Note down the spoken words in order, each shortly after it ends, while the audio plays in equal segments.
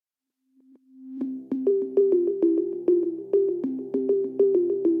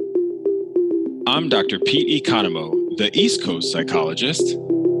I'm Dr. Pete Economo, the East Coast psychologist.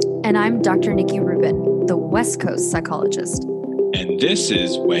 And I'm Dr. Nikki Rubin, the West Coast psychologist. And this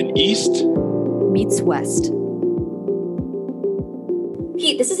is When East Meets West.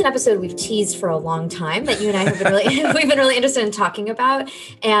 Pete, this is an episode we've teased for a long time that you and I have been we've been really interested in talking about.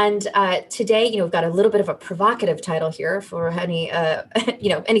 And today, we've got a little bit of a provocative title here for any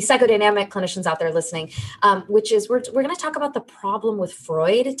psychodynamic clinicians out there listening, which is we're going to talk about the problem with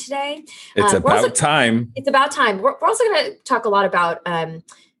Freud today. It's about time. It's about time. We're also going to talk a lot about,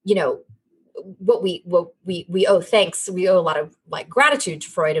 what we owe thanks. We owe a lot of gratitude to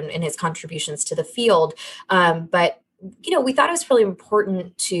Freud and his contributions to the field. But we thought it was really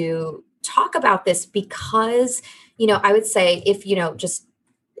important to talk about this because, I would say if, just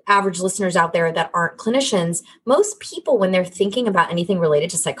average listeners out there that aren't clinicians, most people, when they're thinking about anything related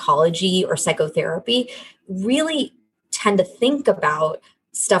to psychology or psychotherapy, really tend to think about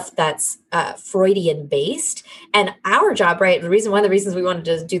stuff that's Freudian based. And our job, right? One of the reasons we wanted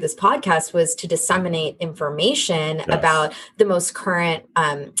to do this podcast was to disseminate information about the most current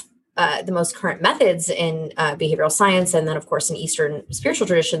methods in behavioral science, and then of course in Eastern spiritual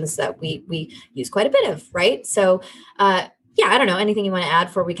traditions that we use quite a bit of, right? So I don't know, anything you want to add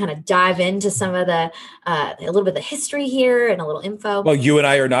before we kind of dive into some of the a little bit of the history here and a little info? Well, you and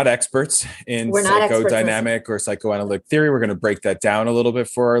I are not experts in psychodynamic or psychoanalytic theory. We're going to break that down a little bit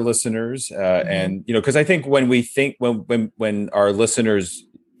for our listeners, and because I think when our listeners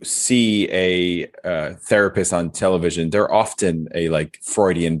see a therapist on television, they're often a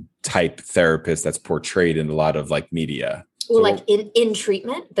Freudian type therapist that's portrayed in a lot of media. Well, so, in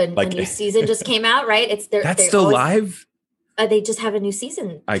treatment, the new season just came out, right? That's still live. They just have a new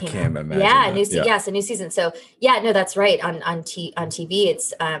season. I can't imagine. Yeah, a new season. So no, that's right. On TV,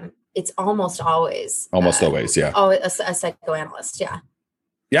 it's almost always yeah. Oh, a psychoanalyst. Yeah.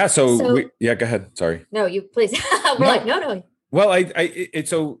 Yeah. So go ahead. Sorry. No, you please. No. Well,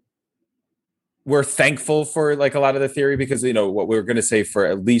 so we're thankful for a lot of the theory because, what we're going to say for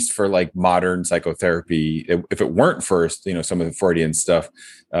at least for modern psychotherapy, if it weren't for, some of the Freudian stuff,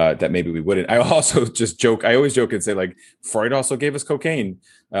 that maybe we wouldn't. I also just joke. I always joke and say Freud also gave us cocaine,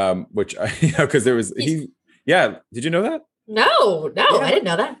 which, because there was, did you know that? No, I didn't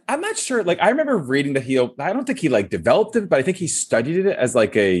know that. I'm not sure. I remember reading that I don't think he developed it, but I think he studied it as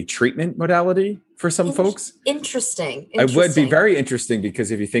a treatment modality for some folks. Interesting. It would be very interesting because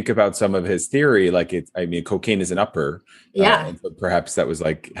if you think about some of his theory, cocaine is an upper. Yeah. So perhaps that was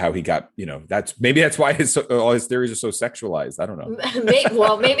how he got, that's why all his theories are so sexualized. I don't know.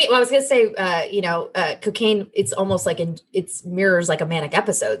 Maybe I was going to say, cocaine, it's almost it mirrors a manic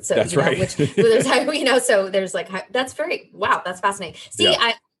episode. So that's right. So there's that's that's fascinating.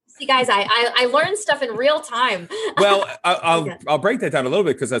 See, guys, I learned stuff in real time. Well, I'll break that down a little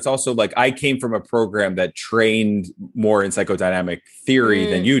bit because that's also I came from a program that trained more in psychodynamic theory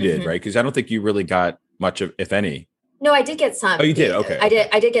than you did, right? Because I don't think you really got much of, if any. No, I did get some. Oh, you did? Okay.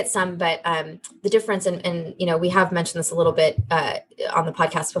 I did get some, but the difference, and we have mentioned this a little bit on the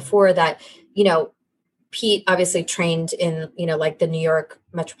podcast before that, Pete obviously trained in, the New York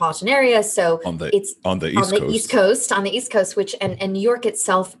metropolitan area. So on the East Coast, which, and New York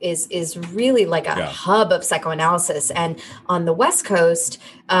itself is really a hub of psychoanalysis. And on the West Coast,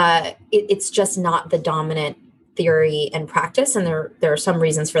 it's just not the dominant theory and practice. And there are some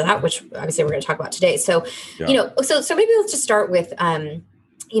reasons for that, which obviously we're going to talk about today. So, so maybe let's just start with,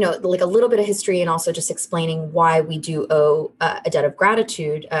 a little bit of history and also just explaining why we do owe a debt of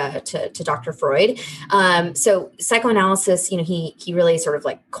gratitude to Dr. Freud. So psychoanalysis, he really sort of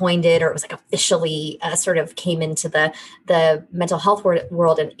coined it, or it was officially sort of came into the mental health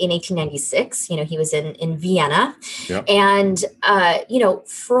world in 1896. He was in Vienna. Yep. And,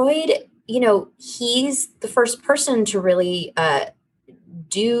 Freud, he's the first person to really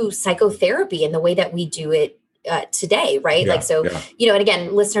do psychotherapy in the way that we do it today, right? And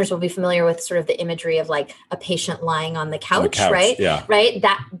again, listeners will be familiar with sort of the imagery of a patient lying on the couch, right? Yeah. Right.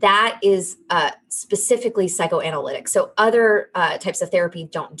 That is specifically psychoanalytic. So other types of therapy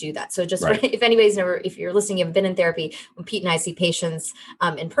don't do that. So just if you're listening, you haven't been in therapy, when Pete and I see patients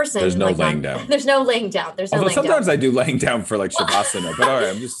in person, there's no laying down. There's no laying down. Although sometimes I do laying down for Shavasana, but all right,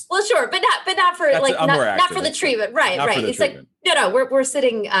 I'm just well, sure, but not for not for the treatment, right? Not right. For the it's treatment. No, we're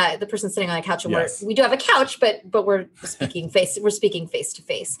sitting. The person's sitting on a couch, and we do have a couch, but we're speaking face to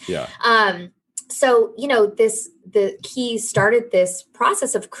face. Yeah. So, he started this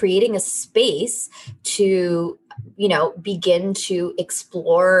process of creating a space to, begin to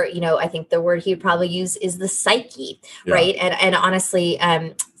explore, I think the word he would probably use is the psyche, right? And honestly,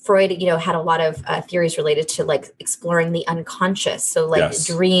 Freud, had a lot of theories related to like exploring the unconscious. So like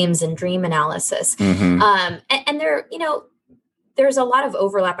dreams and dream analysis. And there, there's a lot of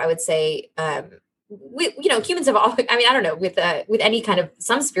overlap, I would say, humans have all, I don't know, with any kind of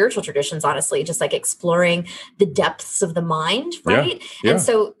some spiritual traditions, honestly, just like exploring the depths of the mind. Right. Yeah. And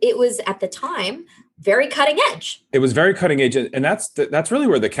so it was at the time very cutting edge. It was very cutting edge. And that's really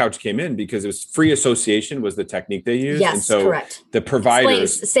where the couch came in, because it was free association was the technique they used. Yes, and so correct. The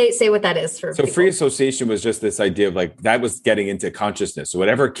providers say what that is for people. Free association was just this idea of like, that was getting into consciousness. So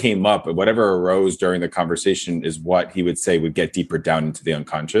whatever came up and whatever arose during the conversation is what he would say would get deeper down into the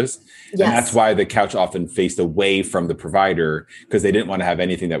unconscious. Yes. And that's why the couch often faced away from the provider, because they didn't want to have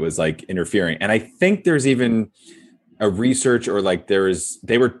anything that was like interfering. And I think there's even a research, or like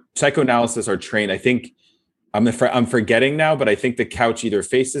psychoanalysts are trained. I think I'm forgetting now, but I think the couch either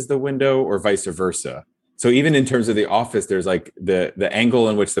faces the window or vice versa. So even in terms of the office, there's like the angle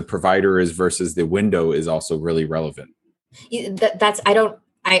in which the provider is versus the window is also really relevant.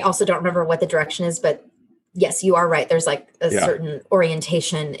 I also don't remember what the direction is, but yes, you are right. There's like a certain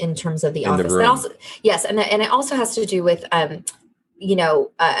orientation in terms of the office. That also, yes. And it also has to do with,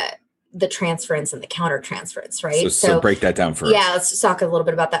 the transference and the countertransference, right? So break that down for us. Yeah, let's talk a little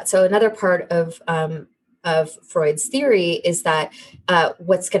bit about that. So another part of Freud's theory is that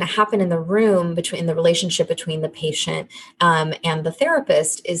what's going to happen in the room between the relationship between the patient and the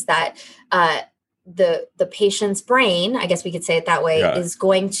therapist is that the patient's brain, I guess we could say it that way, is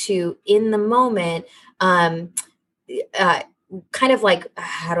going to, in the moment, kind of like,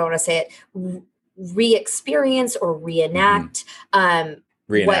 how do I want to say it, re-experience or reenact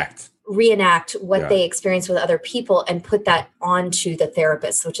what they experience with other people and put that onto the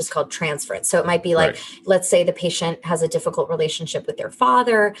therapist, which is called transference. So it might be like, let's say the patient has a difficult relationship with their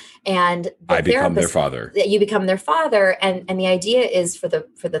father, and I become their father. You become their father, and the idea is for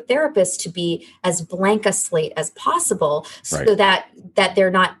the therapist to be as blank a slate as possible, so that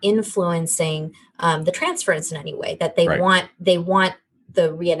they're not influencing the transference in any way. That they want the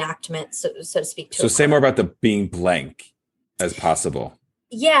reenactment, so to speak. So say more about the being blank as possible.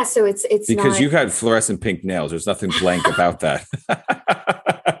 Yeah, so it's because you got fluorescent pink nails. There's nothing blank about that.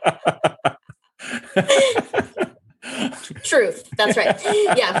 Truth. That's right.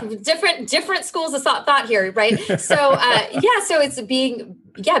 Yeah, different schools of thought here, right? So so it's being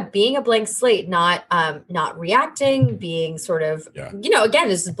a blank slate, not reacting, being sort of again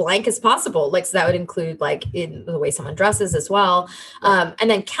as blank as possible. Like, so that would include like in the way someone dresses as well. And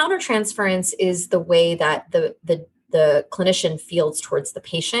then countertransference is the way that the clinician feels towards the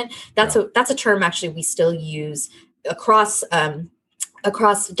patient. That's a term actually we still use across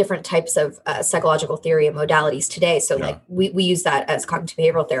different types of psychological theory and modalities today. So like we use that as cognitive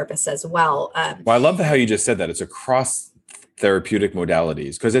behavioral therapists as well. Well, I love how you just said that. It's across therapeutic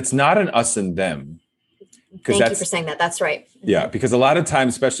modalities, because it's not an us and them. Thank you for saying that. That's right. Yeah, because a lot of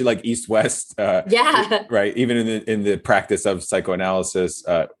times, especially like East-West, right, even in the practice of psychoanalysis,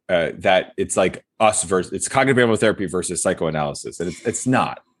 that it's like us versus, it's cognitive behavioral therapy versus psychoanalysis, and it's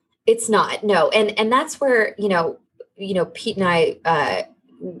not. It's not, no, and that's where Pete and I,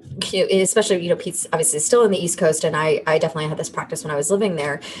 especially Pete's obviously still in the East Coast, and I definitely had this practice when I was living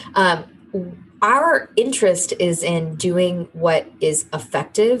there. Our interest is in doing what is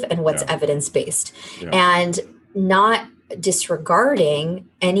effective and what's evidence-based, and not disregarding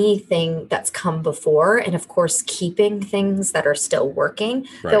anything that's come before. And of course, keeping things that are still working,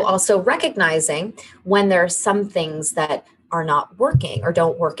 though also recognizing when there are some things that are not working or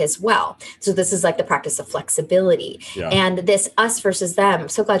don't work as well. So this is like the practice of flexibility and this us versus them. I'm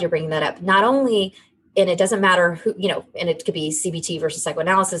so glad you're bringing that up. Not only, and it doesn't matter who, and it could be CBT versus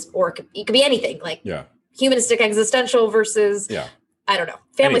psychoanalysis, or it could be anything like humanistic existential versus, I don't know,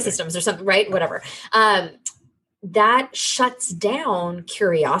 family systems or something, right? Whatever. That shuts down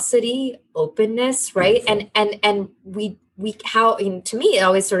curiosity, openness, right? And to me, it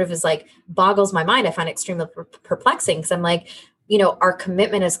always sort of is like boggles my mind. I find it extremely perplexing, because I'm like, our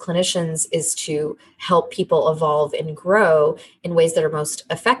commitment as clinicians is to help people evolve and grow in ways that are most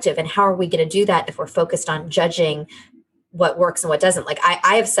effective. And how are we going to do that if we're focused on judging what works and what doesn't? Like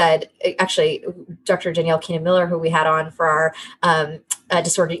I have said, actually, Dr. Danielle Keenan-Miller, who we had on for our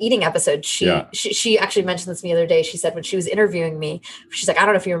disordered eating episode, she actually mentioned this to me the other day. She said when she was interviewing me, she's like, I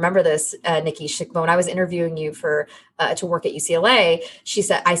don't know if you remember this, Nikki, but when I was interviewing you for to work at UCLA, she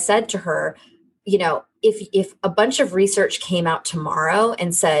said, I said to her, if a bunch of research came out tomorrow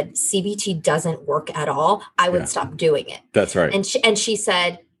and said CBT doesn't work at all, I would stop doing it. That's right. And she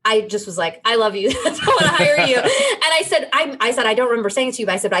said, I just was like, I love you. I want to hire you. And I said, I don't remember saying it to you,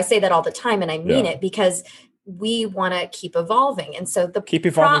 but I said, I say that all the time. And I mean it, because we want to keep evolving. And so keep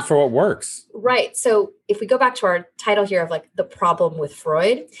evolving for what works. Right. So if we go back to our title here of like the problem with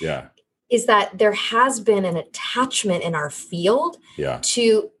Freud, is that there has been an attachment in our field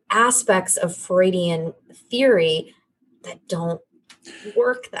to aspects of Freudian theory that don't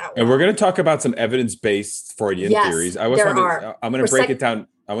work that way. And we're going to talk about some evidence-based Freudian theories. I'm going to break it down.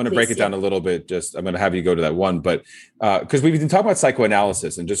 I want to break it down a little bit. I'm going to have you go to that one, but because we've been talking about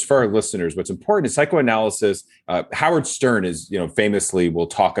psychoanalysis, and just for our listeners, what's important is psychoanalysis. Howard Stern is, famously will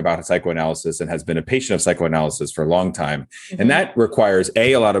talk about psychoanalysis and has been a patient of psychoanalysis for a long time, and that requires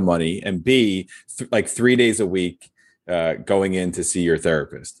a lot of money, and b like 3 days a week going in to see your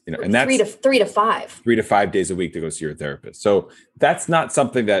therapist. And that's 3 to 5 days a week to go see your therapist. So that's not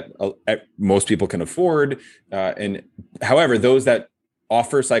something that most people can afford. And however, those that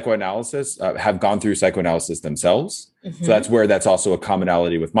offer psychoanalysis have gone through psychoanalysis themselves. So that's also a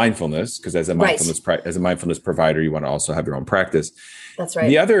commonality with mindfulness, because as a mindfulness provider, you want to also have your own practice. That's right.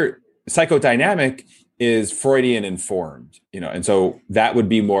 The other psychodynamic is Freudian informed, and so that would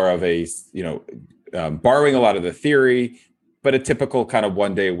be more of a, borrowing a lot of the theory, but a typical kind of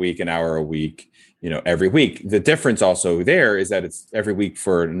 1 day a week, an hour a week, every week. The difference also there is that it's every week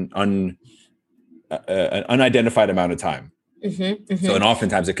for an unidentified amount of time. So, and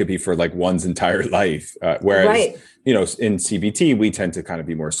oftentimes it could be for like one's entire life. Whereas, in CBT, we tend to kind of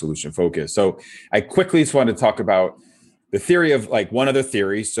be more solution focused. So I quickly just wanted to talk about the theory of like one other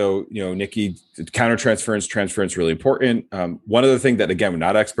theory. So, Nikki, countertransference, transference, really important. One other thing that, again, we're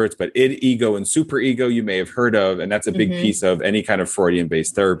not experts, but id, ego, and superego you may have heard of. And that's a big piece of any kind of Freudian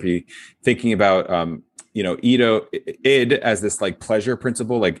based therapy, thinking about, id as this like pleasure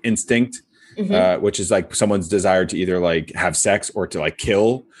principle, like instinct. Which is like someone's desire to either like have sex or to like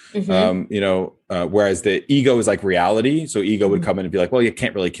kill, whereas the ego is like reality. So ego would come in and be like, well, you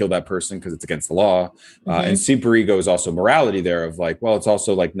can't really kill that person because it's against the law. And superego is also morality there of like, well, it's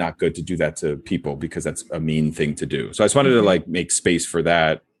also like not good to do that to people because that's a mean thing to do. So I just wanted to like make space for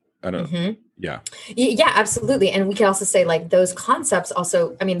that. I don't know. Yeah, absolutely. And we can also say like those concepts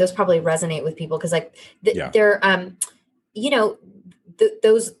also, I mean, those probably resonate with people because like they're,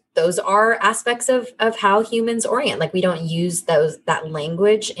 those are aspects of how humans orient. Like we don't use that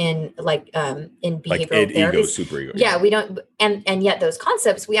language in like in behavioral like id, therapy. Ego, superego. Yeah, we don't, and yet those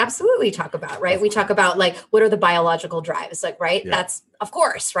concepts we absolutely talk about, right? We talk about like what are the biological drives, like right? Yeah. That's of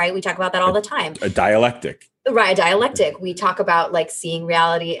course, right? We talk about that all the time. A dialectic. Right, dialectic. We talk about like seeing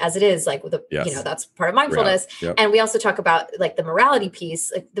reality as it is, like with that's part of mindfulness. Yep. And we also talk about like the morality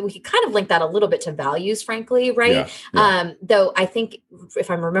piece. Like we could kind of link that a little bit to values, frankly, right? Yeah. Though I think if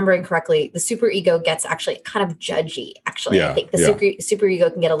I'm remembering correctly, the superego gets actually kind of judgy. Actually, I think the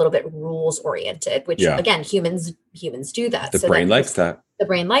superego can get a little bit rules oriented, which again, humans do that. The brain likes that. The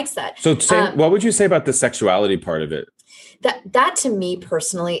brain likes that. So what would you say about the sexuality part of it? That to me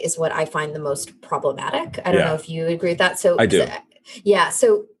personally is what I find the most problematic. I don't know if you agree with that. So I do.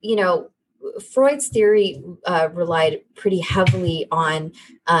 So, Freud's theory relied pretty heavily on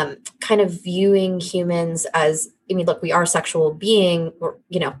kind of viewing humans as, I mean, look, we are sexual being, or,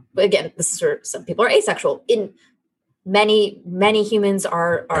 again, this is where some people are asexual. In many humans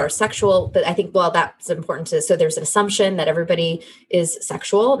are sexual, but I think, that's important so there's an assumption that everybody is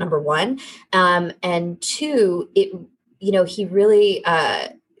sexual, number one. And two, he really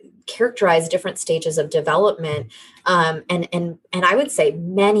characterized different stages of development, and I would say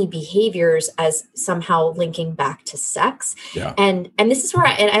many behaviors as somehow linking back to sex. Yeah. And this is where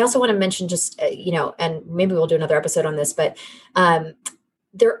I also want to mention just and maybe we'll do another episode on this, but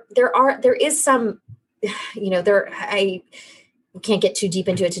there is some I can't get too deep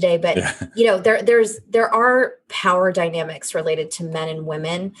into it today, but there are power dynamics related to men and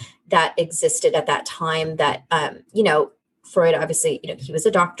women that existed at that time that, Freud, obviously, he was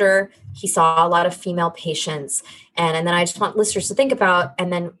a doctor, he saw a lot of female patients. And then I just want listeners to think about,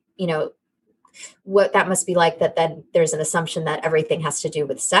 and then, what that must be like, that then there's an assumption that everything has to do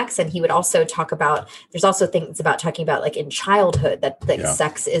with sex. And he would also talk about, there's also things about talking about like in childhood that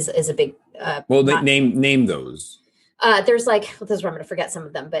sex is a big, name those. There's like, this is where I'm going to forget some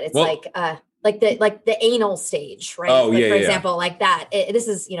of them, but it's like the anal stage, right? Oh, for example, like that. This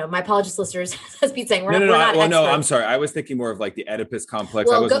is, my apologies, listeners, as Pete's saying, we're not experts. I'm sorry. I was thinking more of like the Oedipus complex.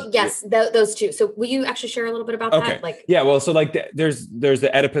 Those two. So will you actually share a little bit about that? Like, so like there's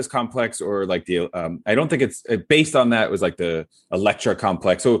the Oedipus complex, or like the, I don't think it's based on that. It was like the Electra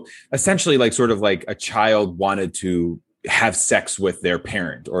complex. So essentially like sort of like a child wanted to have sex with their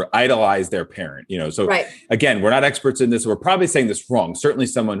parent or idolize their parent, so again, we're not experts in this. We're probably saying this wrong. Certainly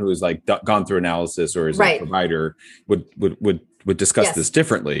someone who is like gone through analysis or is a provider would would discuss Yes. this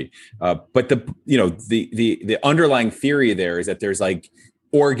differently. But the underlying theory there is that there's like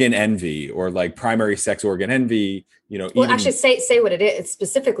organ envy or like primary sex organ envy. Well, actually, say what it is.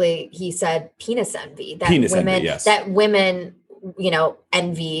 Specifically, he said penis envy. That Penis women, envy, yes. that women,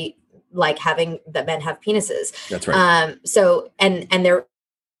 envy like having that men have penises. That's right. So and the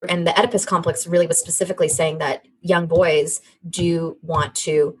Oedipus complex really was specifically saying that young boys do want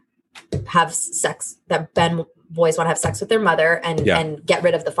to have sex, that boys want to have sex with their mother and get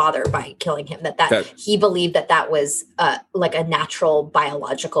rid of the father by killing him. That he believed that was like a natural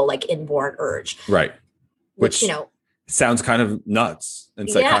biological, like inborn urge. Right. Which sounds kind of nuts and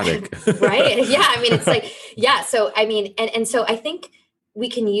psychotic. Yeah, right. Yeah. I mean, it's like, yeah. So, I mean, and so I think we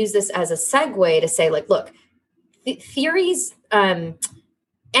can use this as a segue to say, like, look, theories,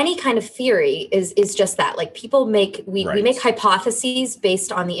 any kind of theory is just that. Like, people we make hypotheses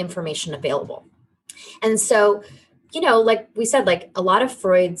based on the information available. And so, like we said, like a lot of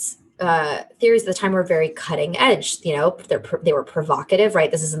Freud's theories at the time were very cutting edge. They were provocative,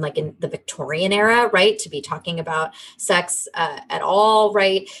 right? This isn't like in the Victorian era, right? To be talking about sex at all,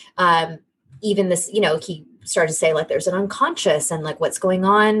 right? Even this, he started to say like there's an unconscious and like what's going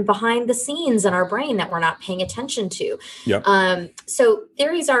on behind the scenes in our brain that we're not paying attention to. Yep. So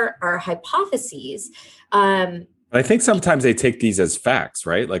theories are hypotheses. I think sometimes they take these as facts,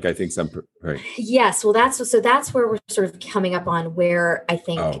 right? Like I think right. Yes. Well, that's where we're sort of coming up on where I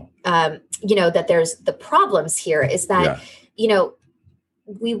think, that there's the problems here is that,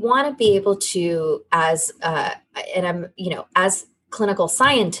 we want to be able to, as clinical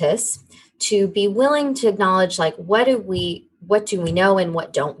scientists, to be willing to acknowledge, like, what do we know and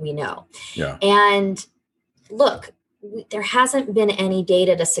what don't we know? Yeah. And look, there hasn't been any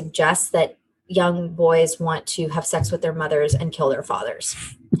data to suggest that young boys want to have sex with their mothers and kill their fathers.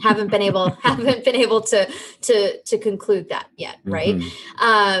 haven't been able to conclude that yet, right?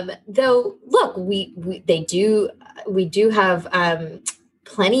 Mm-hmm. Though, look, we do have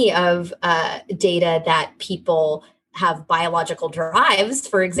plenty of data that people have biological drives,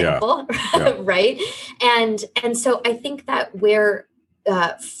 for example, right? And so I think that where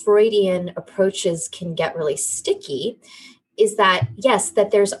Freudian approaches can get really sticky is that, yes,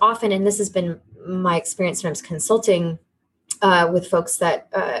 that there's often, and this has been my experience when I was consulting with folks that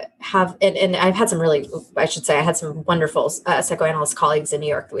have, and I've had some really, I should say, I had some wonderful psychoanalyst colleagues in New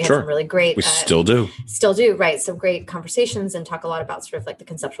York. We had some really great. We still do, right? Some great conversations and talk a lot about sort of like the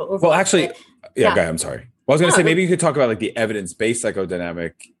conceptual overlap. Well, actually, go ahead, I'm sorry. Well, I was going to say, maybe you could talk about like the evidence-based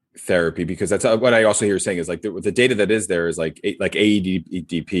psychodynamic therapy, because that's what I also hear saying is like the data that is there is like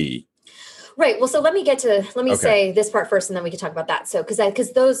AEDP. Right. Well, so let me say this part first, and then we can talk about that. So,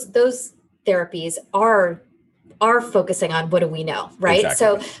 because those therapies are focusing on what do we know, right?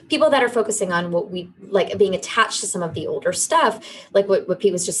 Exactly. So people that are focusing on what we like being attached to some of the older stuff, like what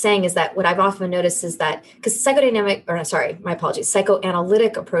Pete was just saying, is that what I've often noticed is that because psychoanalytic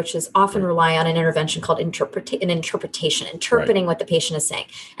approaches often rely on an intervention called interpretation, interpreting what the patient is saying.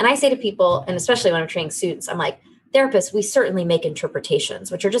 And I say to people, and especially when I'm training students, I'm like, therapists, we certainly make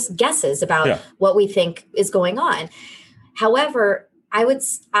interpretations, which are just guesses about what we think is going on. However, I would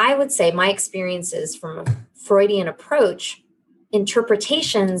say my experiences from a Freudian approach,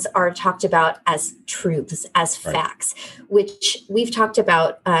 interpretations are talked about as truths, as facts, which we've talked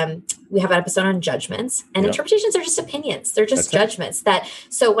about. We have an episode on judgments, and interpretations are just opinions. They're just judgments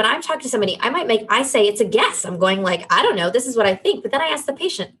so when I'm talking to somebody, I say it's a guess. I'm going like, I don't know, this is what I think. But then I ask the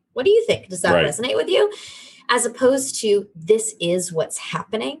patient, what do you think? Does that resonate with you? As opposed to, this is what's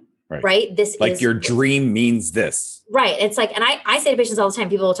happening, right? This like is your dream means this. Right. It's like, and I say to patients all the time,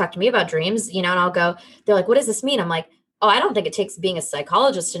 people will talk to me about dreams, and I'll go, they're like, what does this mean? I'm like, oh, I don't think it takes being a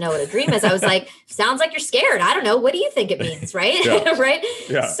psychologist to know what a dream is. I was like, sounds like you're scared. I don't know. What do you think it means? Right. Right.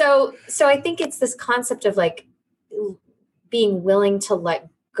 Yeah. So I think it's this concept of like being willing to let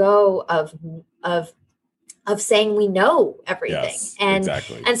go of saying we know everything. Yes, and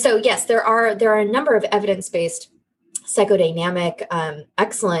so, yes, there are a number of evidence-based psychodynamic,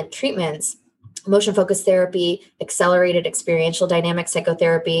 excellent treatments, motion focused therapy, accelerated experiential dynamic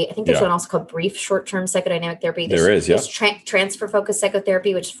psychotherapy. I think there's one also called brief short-term psychodynamic therapy. There's transfer focused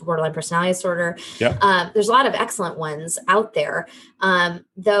psychotherapy, which is for borderline personality disorder. There's a lot of excellent ones out there.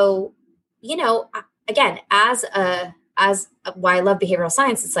 Though, again, as why I love behavioral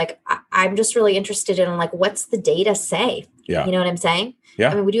science, it's like, I'm just really interested in like, what's the data say? Yeah. You know what I'm saying?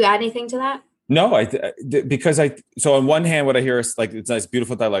 Yeah. I mean, would you add anything to that? No, so on one hand, what I hear is like, it's nice,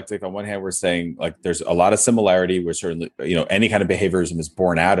 beautiful dialectic. On one hand, we're saying like, there's a lot of similarity. We're certainly, any kind of behaviorism is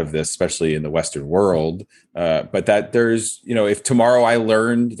born out of this, especially in the Western world. But that there's, if tomorrow I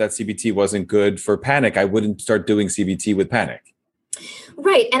learned that CBT wasn't good for panic, I wouldn't start doing CBT with panic.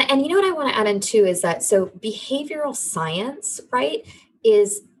 Right. And you know what I want to add in too is that so behavioral science, right,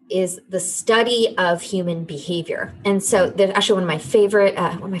 is the study of human behavior. And so there's actually one of my favorite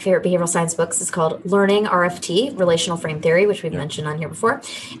behavioral science books is called Learning RFT, Relational Frame Theory, which we've mentioned on here before.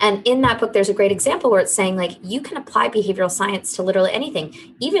 And in that book, there's a great example where it's saying like you can apply behavioral science to literally anything,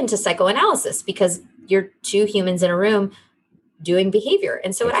 even to psychoanalysis, because you're two humans in a room doing behavior.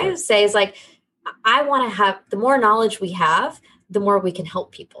 And so what I would say is like, I want to have the more knowledge we have, the more we can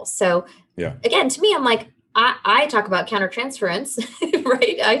help people. So again, to me, I'm like, I talk about countertransference,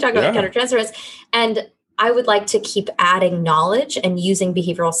 right? I talk about countertransference, and I would like to keep adding knowledge and using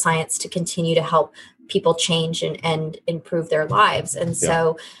behavioral science to continue to help people change and improve their lives. And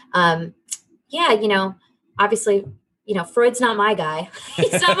so, obviously, Freud's not my guy.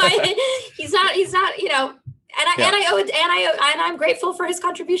 He's not, and I'm grateful for his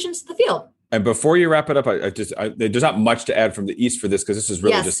contributions to the field. And before you wrap it up, there's not much to add from the East for this, because this is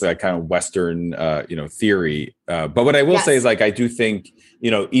really just that kind of Western, theory. But what I will say is, like, I do think,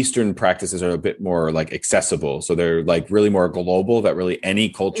 Eastern practices are a bit more like accessible. So they're like really more global, that really any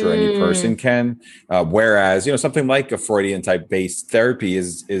culture, any person can. Whereas, something like a Freudian type based therapy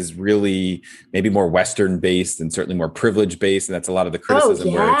is really maybe more Western based and certainly more privilege based. And that's a lot of the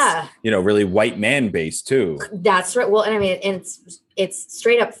criticism where it's, really white man based too. That's right. Well, and I mean, it's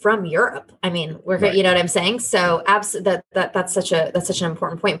straight up from Europe. I mean, you know what I'm saying? So that's such an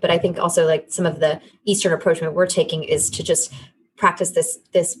important point. But I think also like some of the Eastern approach that we're taking is to just practice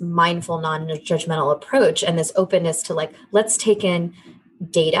this mindful, non-judgmental approach and this openness to like, let's take in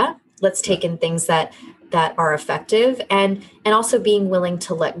data, let's take in things that are effective, and also being willing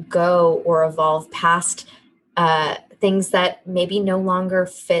to let go or evolve past things that maybe no longer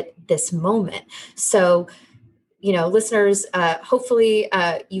fit this moment. So, listeners, hopefully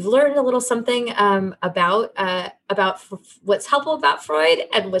you've learned a little something about what's helpful about Freud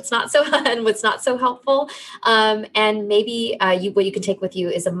and what's not so helpful. And maybe what you can take with you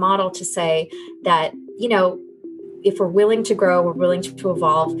is a model to say that, if we're willing to grow, we're willing to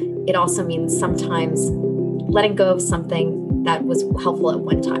evolve. It also means sometimes letting go of something that was helpful at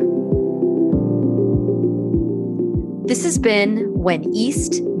one time. This has been When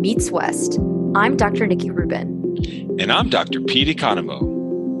East Meets West. I'm Dr. Nikki Rubin. And I'm Dr. Pete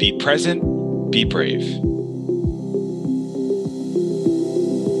Economou. Be present, be brave.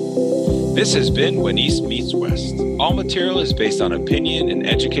 This has been When East Meets West. All material is based on opinion and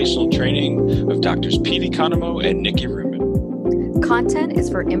educational training of Drs. Pete Economou and Nikki Rubin. Content is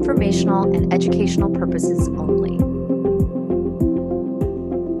for informational and educational purposes only.